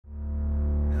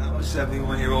a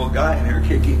 71-year-old guy in there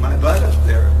kicking my butt up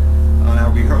there on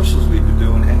our rehearsals we've been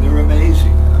doing, and they're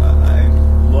amazing. I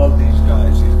love these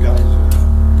guys. These guys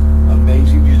are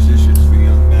amazing musicians for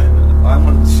young men. I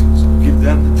want to give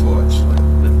them the torch. Let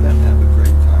them have a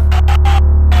great time.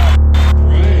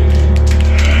 Right.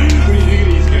 What do you think of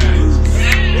these guys?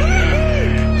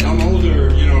 I'm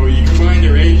older, you know, you combine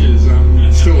their ages,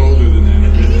 I'm still older than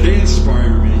them. They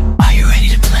inspire me. Are you ready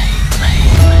to play?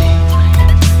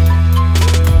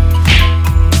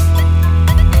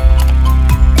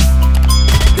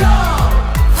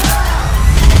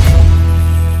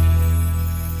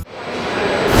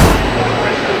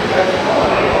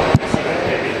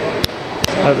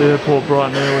 At the airport bright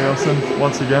and early, Elson,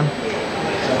 once again.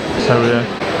 So yeah,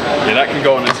 that can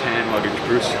go on his hand luggage,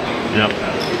 Bruce. Yep.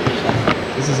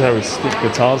 This is how we stick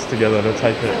guitars together to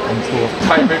take it on tour.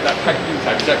 Tape, that packaging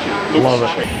tape actually looks Love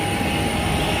it.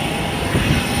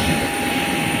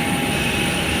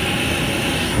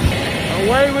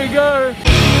 Away we go!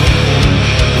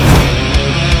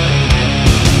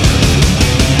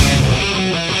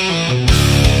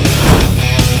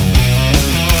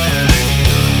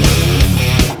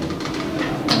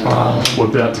 We're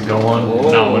about to go on.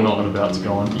 Oh. No, we're not about to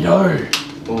go on. Yo!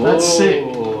 That's sick.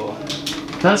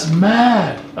 That's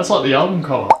mad. That's like the album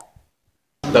cover.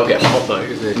 They'll get hot though,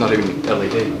 because they're not even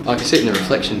LED. I can see it in the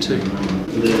reflection too.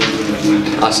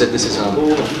 I said this is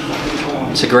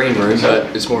it's a green room,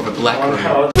 but it's more of a black room.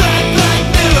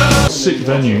 Sick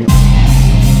venue.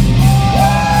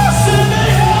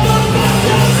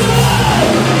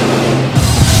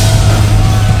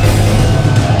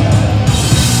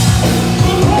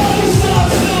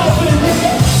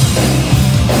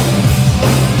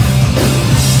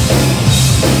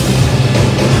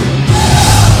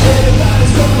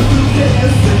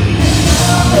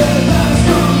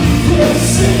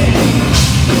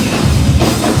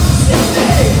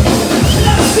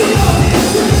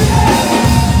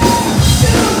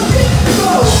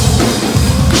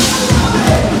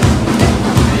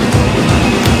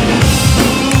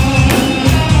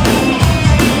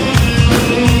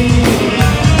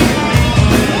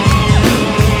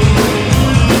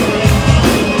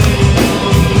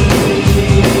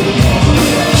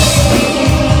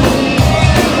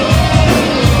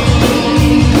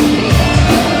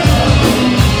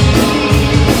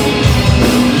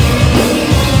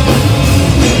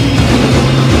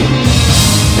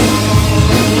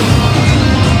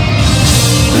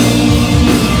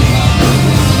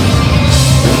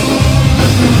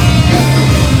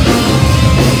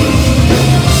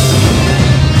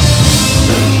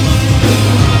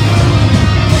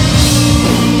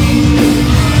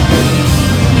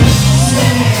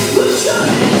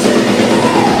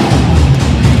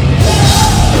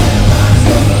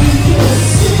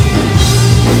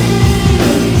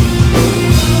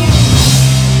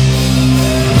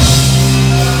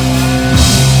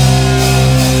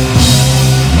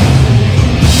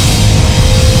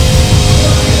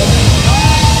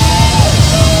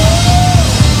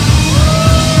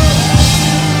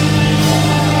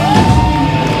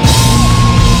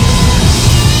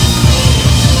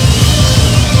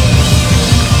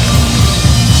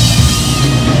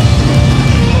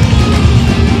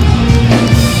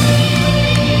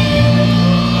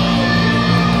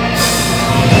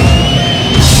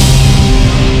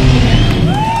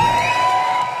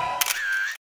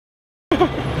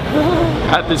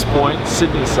 At this point,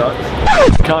 Sydney sucks.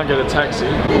 Can't get a taxi.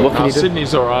 What can you do?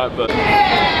 Sydney's alright, but...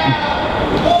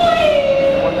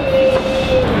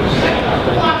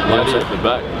 Let's hit the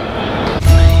back.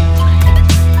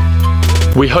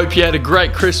 We hope you had a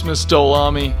great Christmas, Doll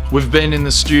Army. We've been in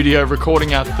the studio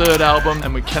recording our third album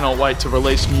and we cannot wait to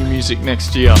release new music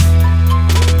next year.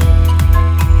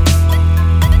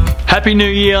 Happy New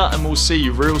Year and we'll see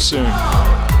you real soon.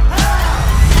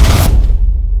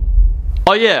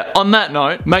 Oh yeah, on that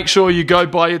note, make sure you go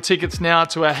buy your tickets now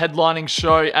to our headlining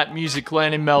show at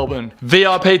Musicland in Melbourne.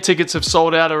 VIP tickets have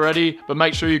sold out already, but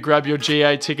make sure you grab your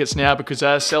GA tickets now because they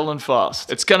are selling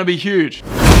fast. It's gonna be huge.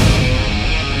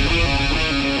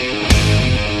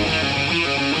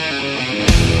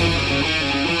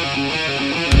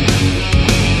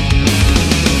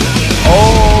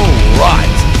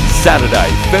 Saturday,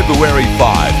 February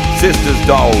 5, Sisters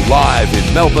Doll live in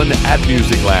Melbourne at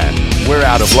Musicland. We're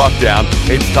out of lockdown,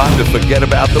 it's time to forget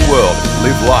about the world,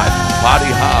 live life,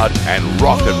 party hard and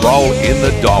rock and roll in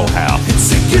the Dollhouse. It's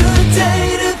a good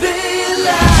day to be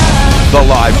alive. The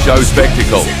live show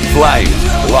spectacle, flames,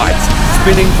 lights,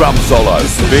 spinning drum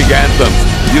solos, big anthems.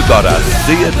 You gotta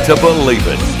see it to believe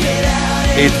it.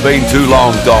 It's been too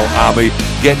long, Doll Army.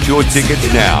 Get your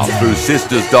tickets now through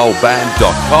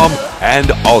sistersdollband.com and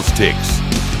Oztix.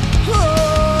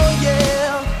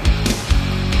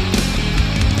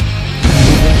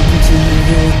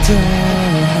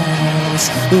 Dollhouse.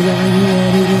 Are you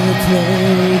ready to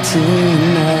play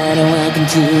tonight? Welcome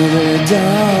to the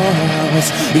Dollhouse.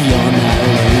 You're not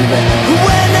leaving.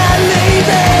 We're not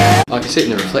leaving. I can see it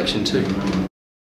in the reflection too.